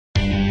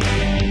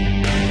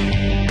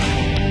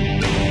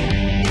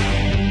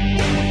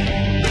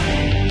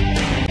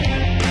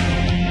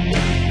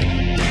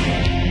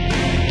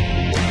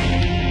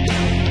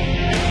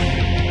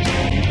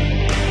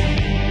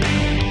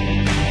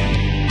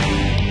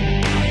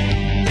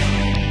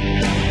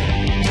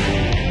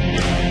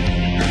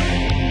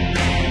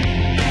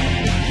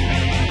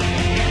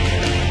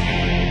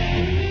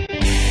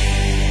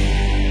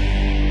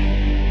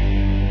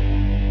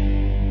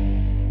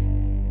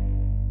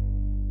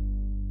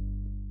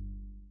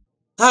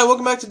Hi,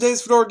 welcome back to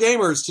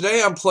davesfedoragamers.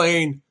 Today I'm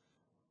playing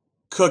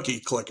Cookie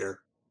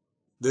Clicker.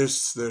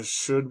 This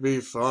should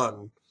be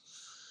fun.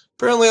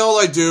 Apparently all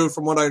I do,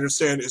 from what I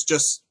understand, is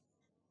just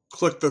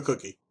click the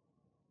cookie.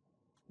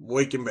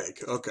 Wake and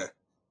bake. Okay.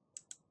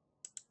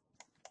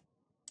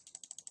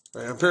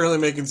 Right, I'm apparently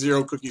making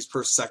 0 cookies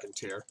per second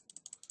here.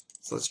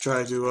 So let's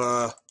try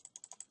to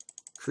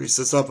increase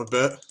this up a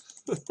bit.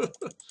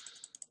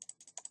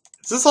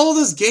 Is this all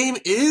this game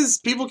is?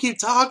 People keep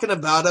talking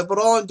about it, but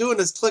all I'm doing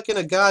is clicking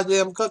a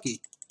goddamn cookie.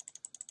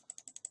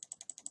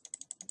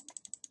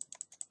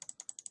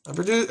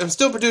 I'm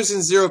still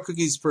producing 0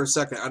 cookies per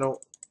second.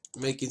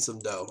 Making some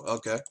dough.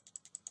 Okay.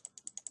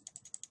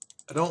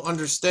 I don't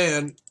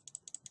understand.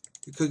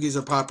 The cookies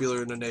are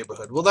popular in the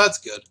neighborhood. Well, that's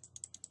good.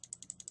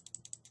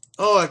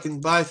 Oh, I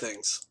can buy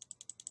things.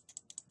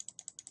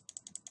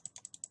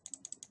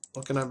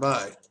 What can I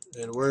buy?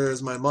 And where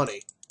is my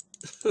money?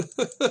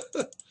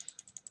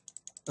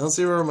 I don't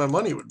see where my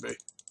money would be.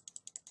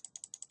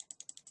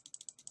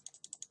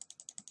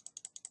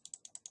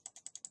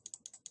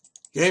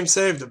 Game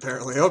saved,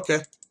 apparently.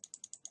 Okay.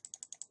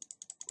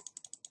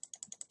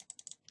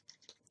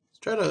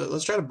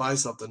 Let's try to buy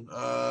something.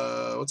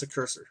 What's a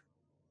cursor?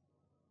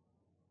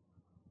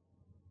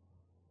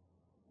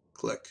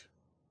 Click.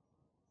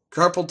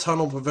 Carpal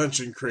tunnel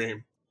prevention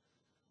cream.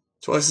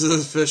 Twice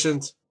as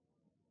efficient.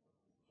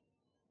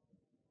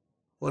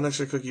 1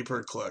 extra cookie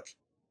per click.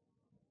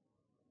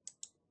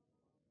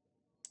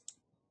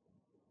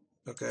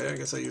 Okay, I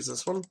guess I use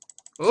this one.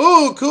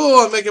 Oh, cool!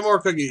 I'm making more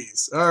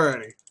cookies.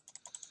 Alrighty.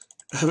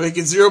 I'm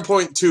making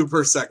 0.2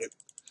 per second.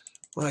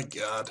 My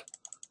God.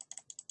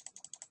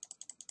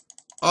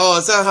 Oh,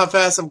 it's not how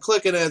fast I'm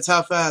clicking it. It's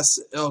how fast.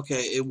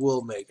 Okay, it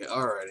will make it.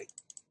 Alrighty.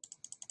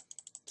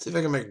 See if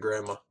I can make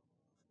grandma.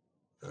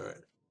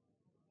 Alright.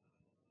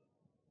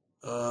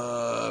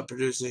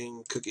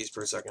 Producing cookies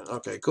per second.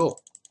 Okay,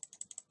 cool.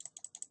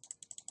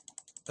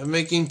 I'm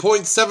making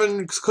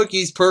 0.7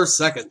 cookies per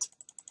second.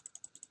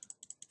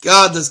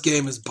 God, this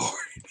game is boring.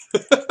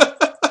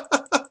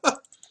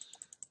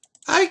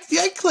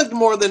 I clicked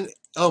more than...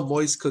 Oh,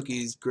 moist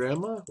cookies,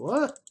 grandma?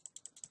 What?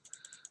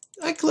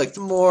 I clicked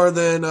more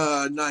than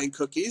 9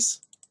 cookies.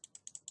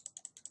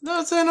 No,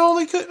 it's an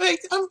only cookie.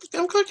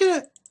 I'm cooking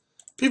it.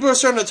 People are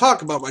starting to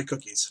talk about my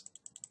cookies.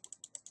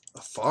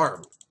 A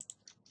farm.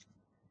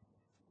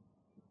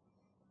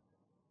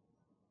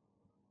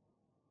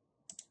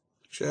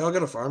 Actually, I'll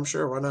get a farm.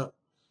 Sure, why not?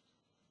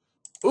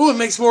 Ooh, it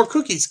makes more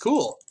cookies.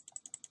 Cool.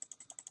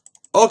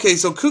 Okay,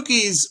 so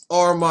cookies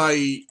are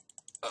my...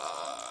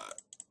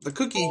 the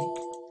cookie...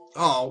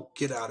 Oh,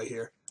 get out of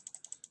here.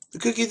 The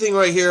cookie thing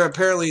right here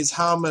apparently is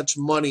how much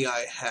money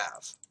I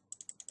have.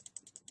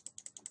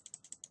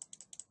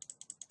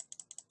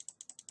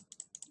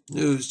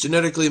 News.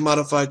 Genetically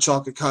modified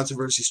chocolate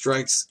controversy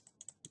strikes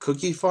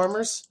cookie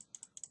farmers?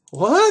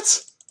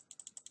 What?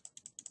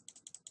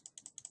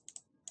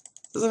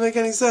 Doesn't make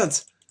any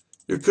sense.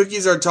 Your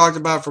cookies are talked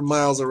about for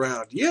miles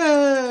around.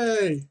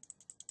 Yay!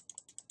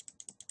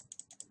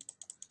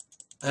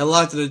 I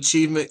unlocked an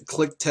achievement,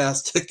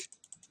 click-tastic.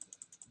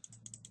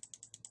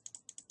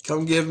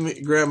 Come give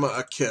me grandma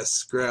a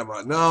kiss.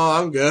 Grandma. No,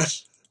 I'm good.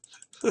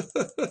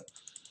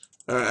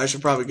 Alright, I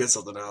should probably get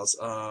something else.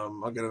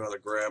 I'll get another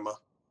grandma.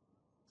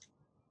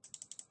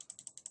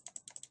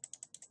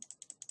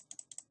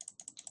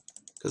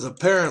 Because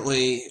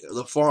apparently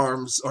the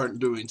farms aren't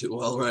doing too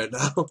well right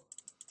now.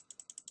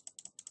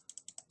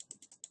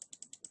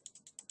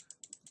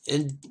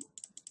 And...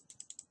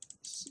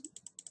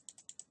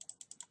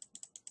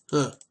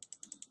 Huh.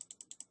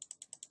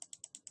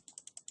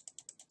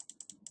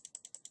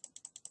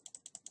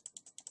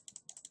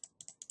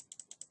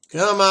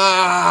 Come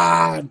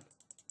on!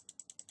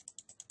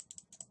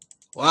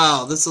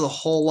 Wow, this is a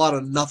whole lot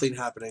of nothing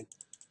happening.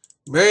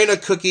 Marrying a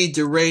cookie,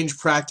 deranged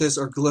practice,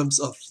 or glimpse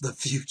of the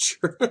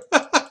future.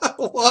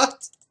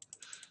 What?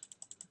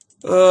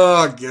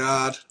 Oh,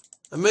 God.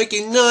 I'm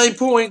making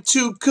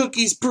 9.2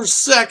 cookies per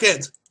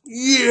second.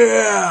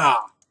 Yeah!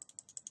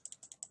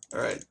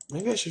 Alright,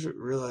 maybe I should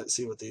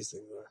see what these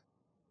things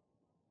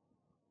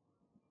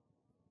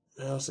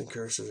are. Mouse and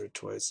cursors are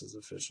twice as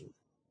efficient.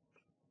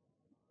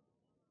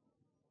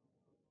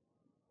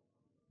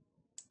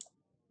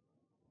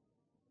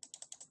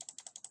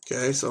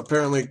 Okay, so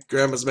apparently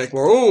grandmas make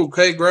more. Oh,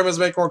 okay, grandmas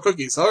make more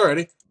cookies.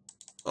 Alrighty.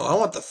 Oh, I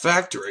want the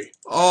factory.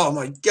 Oh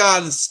my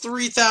God, it's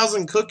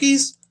 3,000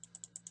 cookies?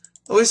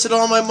 I wasted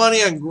all my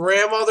money on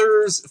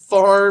grandmothers,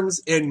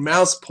 farms, and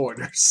mouse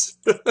pointers.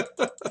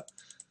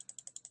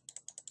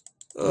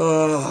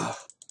 Ugh.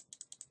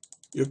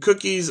 Your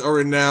cookies are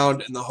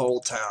renowned in the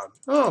whole town.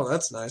 Oh,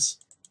 that's nice.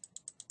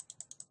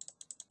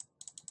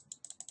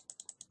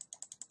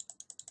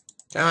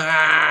 Come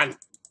on!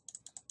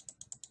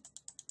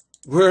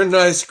 We're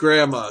nice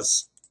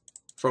grandmas.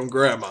 From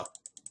Grandma.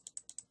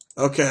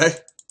 Okay.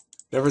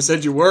 Never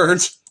said you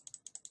weren't.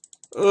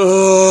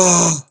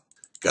 Ugh.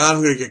 God,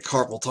 I'm gonna get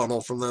carpal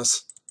tunnel from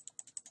this.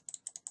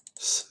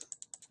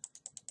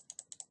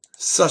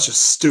 Such a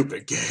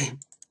stupid game.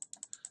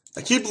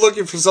 I keep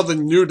looking for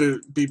something new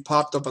to be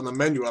popped up on the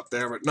menu up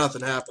there, but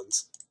nothing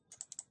happens.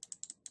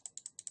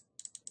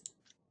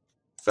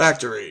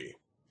 Factory.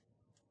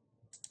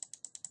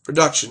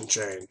 Production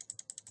chain.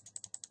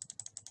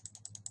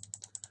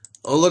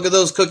 Oh, look at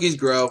those cookies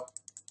grow.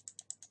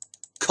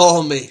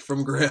 Call me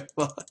from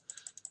Grandma.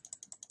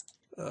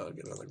 Oh,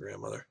 get another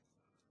grandmother.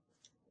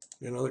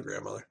 Get another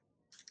grandmother.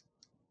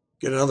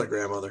 Get another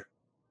grandmother.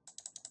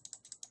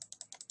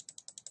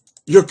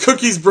 Your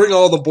cookies bring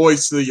all the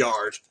boys to the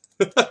yard.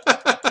 Get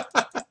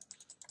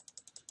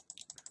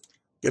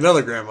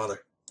another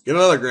grandmother. Get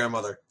another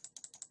grandmother.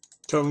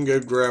 Come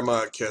give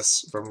Grandma a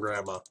kiss from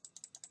Grandma.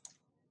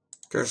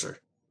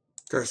 Cursor.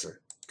 Cursor.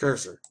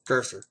 Cursor.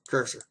 Cursor.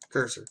 Cursor.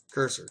 Cursor.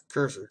 Cursor.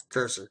 Cursor.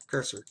 Cursor.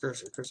 Cursor.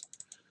 Cursor. Cursor.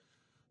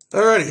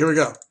 Alrighty, here we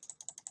go.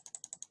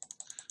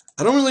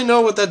 I don't really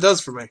know what that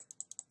does for me.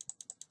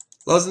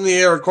 Loves in the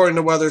air according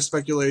to weather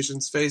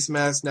speculations. Face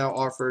masks now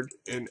offered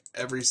in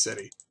every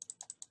city.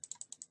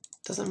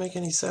 Doesn't make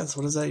any sense.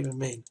 What does that even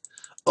mean?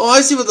 Oh,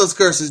 I see what those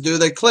cursors do.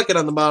 They click it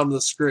on the bottom of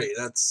the screen.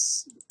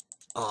 That's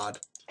odd.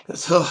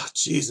 Oh,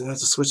 jeez, I have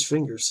to switch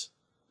fingers.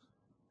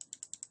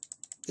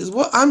 Is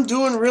what I'm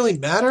doing really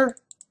matter?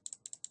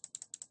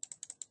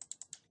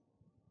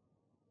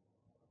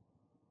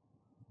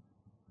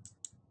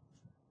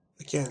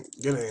 I can't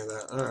get any of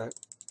that. Alright.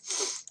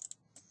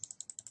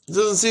 It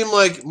doesn't seem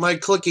like my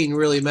clicking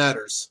really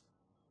matters.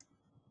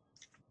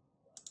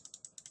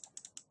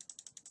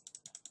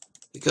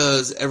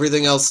 Because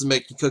everything else is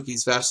making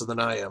cookies faster than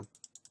I am.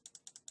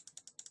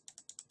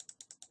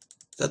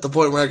 It's at the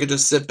point where I could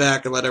just sit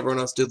back and let everyone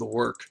else do the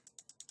work.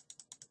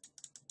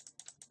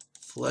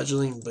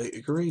 Fledgling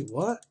bakery?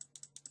 What?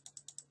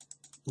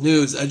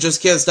 News. I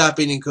just can't stop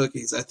eating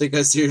cookies. I think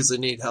I seriously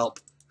need help.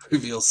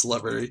 Reveal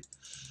celebrity.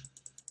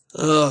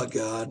 Oh,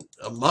 God.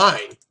 A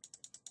mine?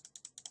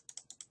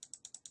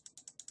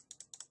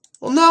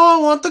 Well, now I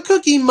want the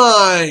cookie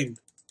mine.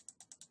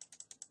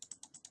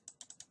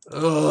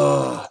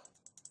 Ugh.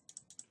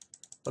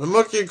 But I'm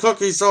making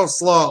cookies so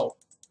slow.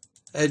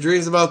 I had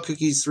dreams about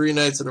cookies 3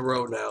 nights in a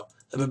row now.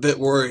 I'm a bit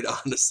worried,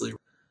 honestly.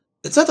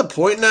 It's at the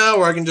point now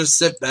where I can just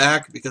sit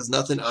back because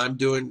nothing I'm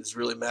doing is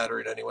really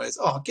mattering anyways.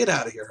 Oh, get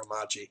out of here,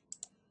 Hamachi.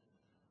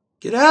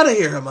 Get out of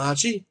here,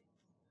 Hamachi.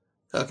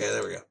 Okay,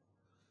 there we go.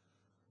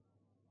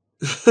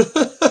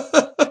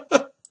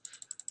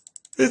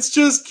 It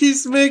just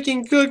keeps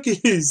making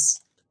cookies.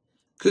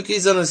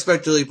 Cookies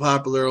unexpectedly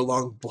popular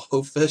along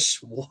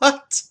blowfish.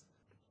 What?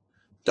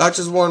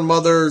 Doctors warn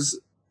mothers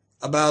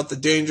about the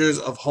dangers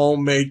of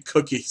homemade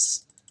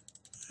cookies.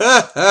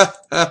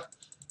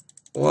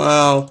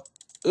 Wow.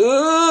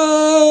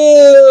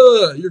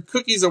 Your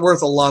cookies are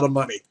worth a lot of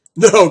money.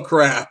 No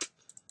crap.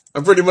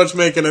 I'm pretty much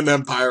making an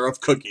empire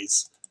of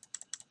cookies.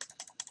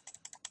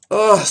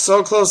 Oh,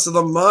 so close to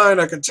the mine,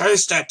 I can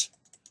taste it.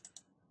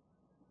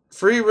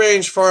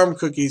 Free-range farm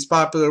cookies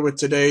popular with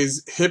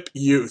today's hip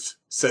youth,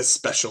 says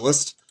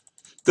specialist.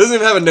 Doesn't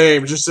even have a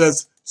name, it just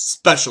says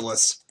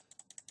specialist.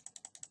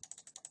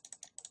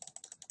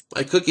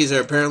 My cookies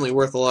are apparently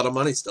worth a lot of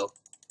money still.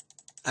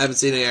 I haven't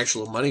seen any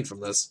actual money from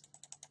this.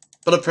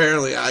 But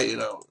apparently,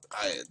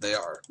 they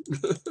are.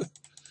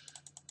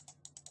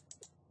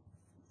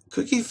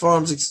 Cookie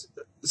farms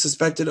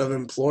suspected of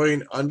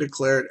employing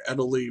undeclared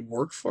elderly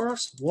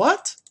workforce?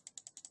 What?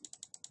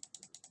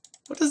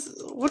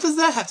 What does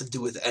that have to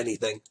do with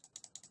anything?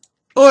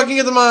 Oh, I can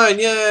get the mine!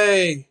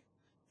 Yay!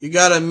 You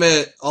gotta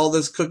admit, all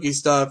this cookie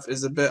stuff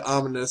is a bit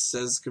ominous,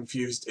 says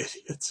confused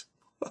idiot.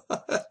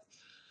 What?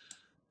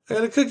 I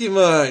got a cookie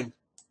mine.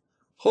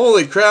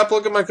 Holy crap,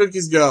 look at my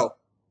cookies go.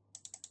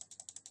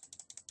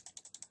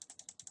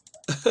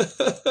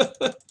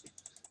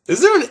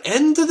 Is there an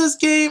end to this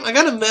game? I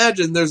gotta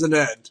imagine there's an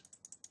end.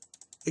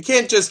 It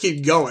can't just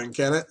keep going,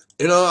 can it?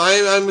 You know,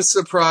 I'm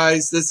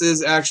surprised. This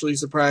is actually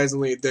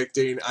surprisingly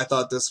addicting. I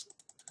thought this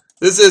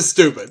is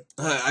stupid.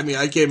 I mean,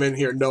 I came in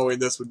here knowing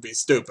this would be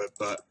stupid,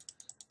 but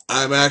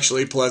I'm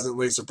actually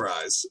pleasantly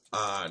surprised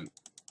on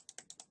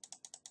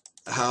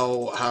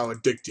how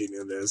addicting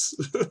it is.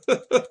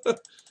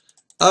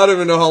 I don't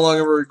even know how long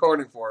I've been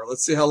recording for.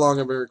 Let's see how long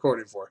I've been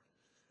recording for.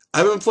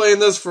 I've been playing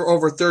this for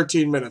over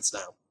 13 minutes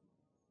now.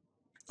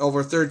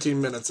 Over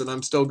 13 minutes, and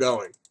I'm still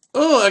going.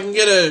 Oh, I can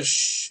get a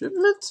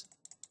shipment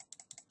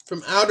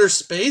from outer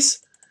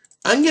space?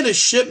 I can get a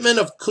shipment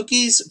of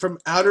cookies from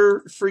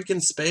outer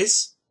freaking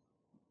space?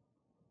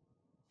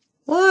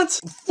 What?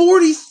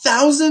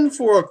 40,000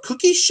 for a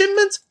cookie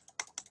shipment?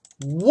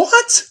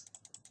 What?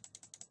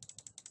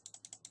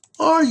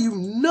 Are you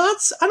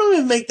nuts? I don't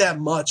even make that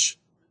much.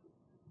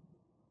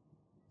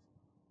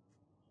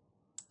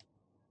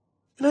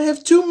 And I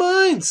have 2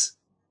 mines.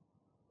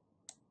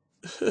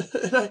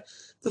 And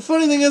the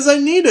funny thing is I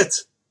need it.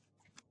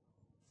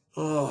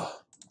 Oh.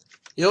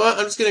 You know what?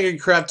 I'm just going to get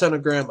a crap ton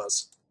of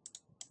grandmas.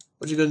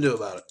 What you going to do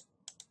about it?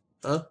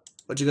 Huh?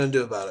 What you going to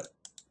do about it?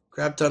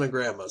 Crap ton of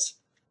grandmas.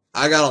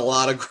 I got a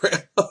lot of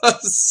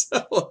grandmas.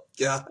 Oh,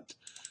 God.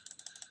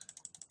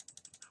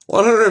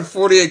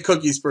 148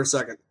 cookies per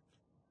second.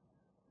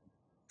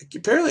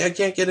 Apparently, I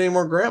can't get any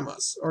more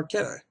grandmas. Or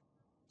can I?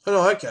 Oh,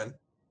 no, I can.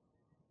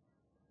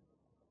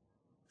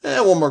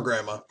 One more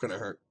grandma. Couldn't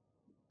hurt.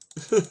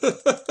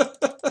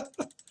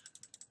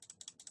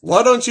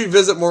 Why don't you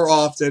visit more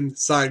often?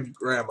 Signed,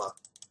 Grandma.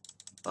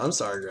 I'm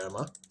sorry,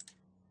 Grandma.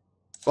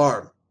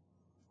 Farm.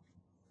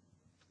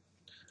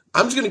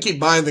 I'm just going to keep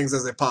buying things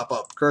as they pop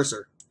up.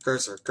 Cursor.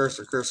 Cursor.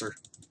 Cursor. Cursor.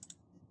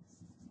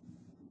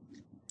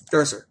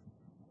 Cursor.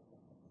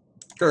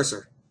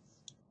 Cursor.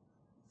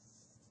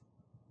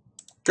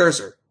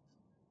 Cursor.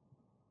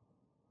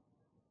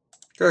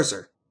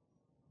 Cursor.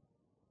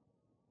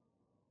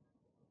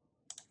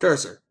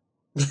 Cursor.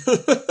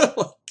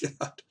 Oh,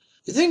 God.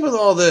 You think with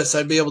all this,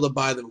 I'd be able to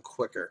buy them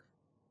quicker.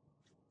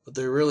 But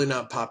they're really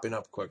not popping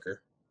up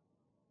quicker.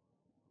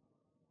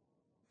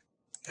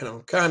 And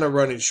I'm kind of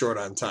running short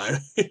on time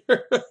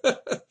here.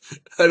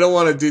 I don't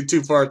want to do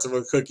 2 parts of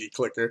a cookie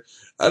clicker.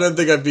 I didn't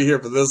think I'd be here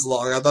for this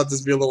long. I thought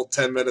this would be a little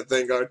 10-minute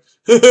thing going,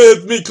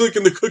 it's me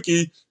clicking the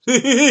cookie.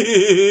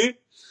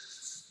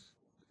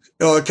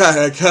 Oh, it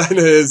kind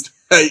of is.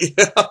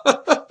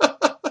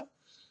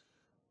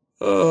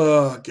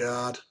 Oh,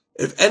 God.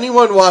 If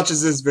anyone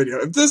watches this video,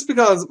 if this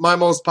becomes my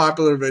most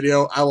popular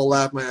video, I will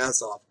laugh my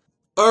ass off.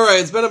 Alright,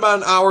 it's been about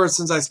an hour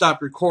since I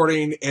stopped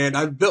recording, and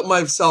I've built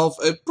myself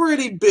a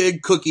pretty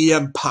big cookie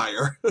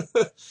empire.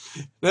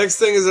 Next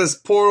thing is this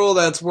portal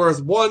that's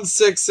worth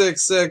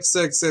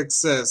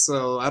 1666666,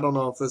 so I don't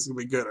know if this is going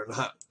to be good or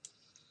not.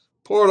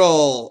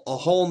 Portal, a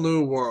whole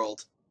new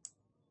world.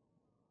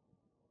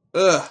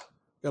 Ugh,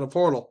 got a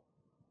portal.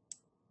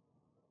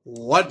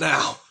 What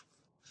now?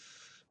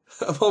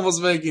 I'm almost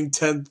making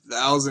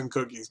 10,000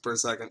 cookies per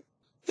second.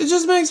 It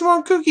just makes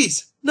more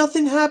cookies.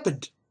 Nothing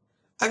happened.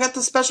 I got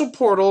the special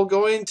portal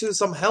going to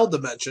some hell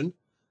dimension.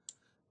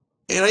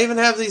 And I even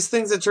have these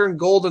things that turn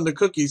gold into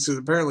cookies, because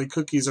apparently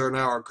cookies are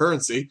now our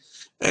currency.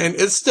 And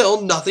it's still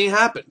nothing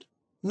happened.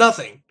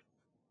 Nothing.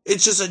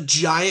 It's just a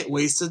giant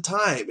waste of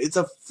time. It's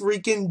a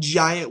freaking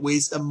giant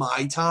waste of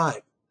my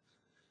time.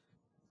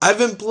 I've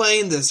been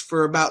playing this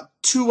for about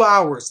 2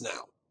 hours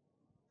now.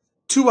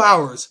 2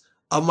 hours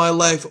of my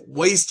life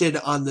wasted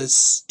on this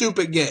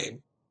stupid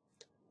game.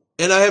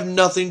 And I have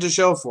nothing to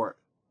show for it.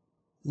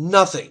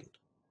 Nothing.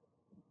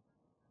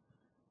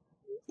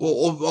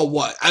 Well,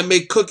 what? I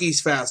make cookies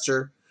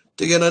faster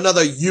to get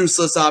another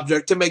useless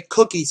object to make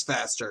cookies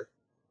faster.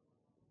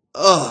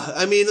 Ugh,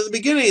 I mean, in the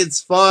beginning it's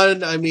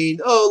fun. I mean,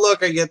 oh,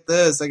 look, I get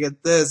this, I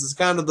get this. It's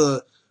kind of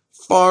the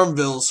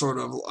Farmville sort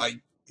of like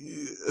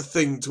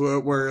thing to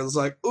it where it's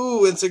like,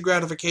 ooh, instant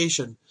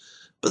gratification.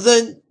 But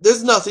then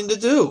there's nothing to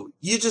do.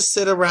 You just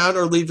sit around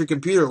or leave your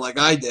computer like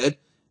I did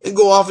and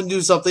go off and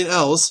do something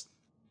else.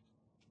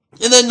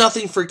 And then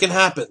nothing freaking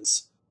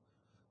happens.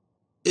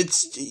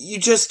 You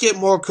just get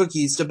more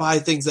cookies to buy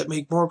things that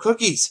make more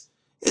cookies.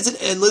 It's an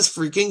endless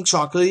freaking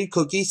chocolatey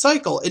cookie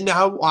cycle. And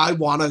now I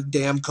want a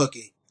damn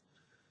cookie.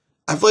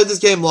 I've played this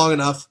game long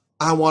enough.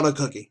 I want a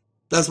cookie.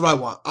 That's what I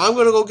want. I'm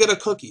going to go get a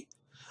cookie.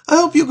 I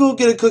hope you go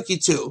get a cookie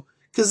too.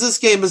 Because this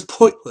game is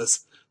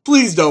pointless.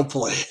 Please don't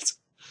play it.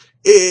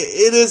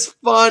 It is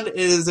fun. It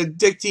is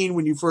addicting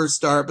when you first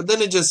start. But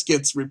then it just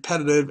gets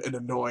repetitive and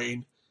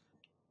annoying.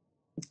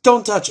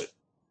 Don't touch it.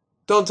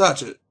 Don't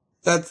touch it.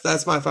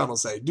 That's my final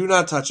say. Do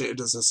not touch it. It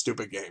is a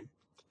stupid game.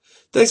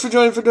 Thanks for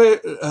joining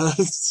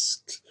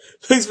thanks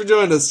for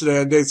joining us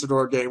today on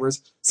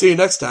Davesfedoragamers. See you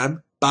next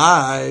time.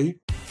 Bye.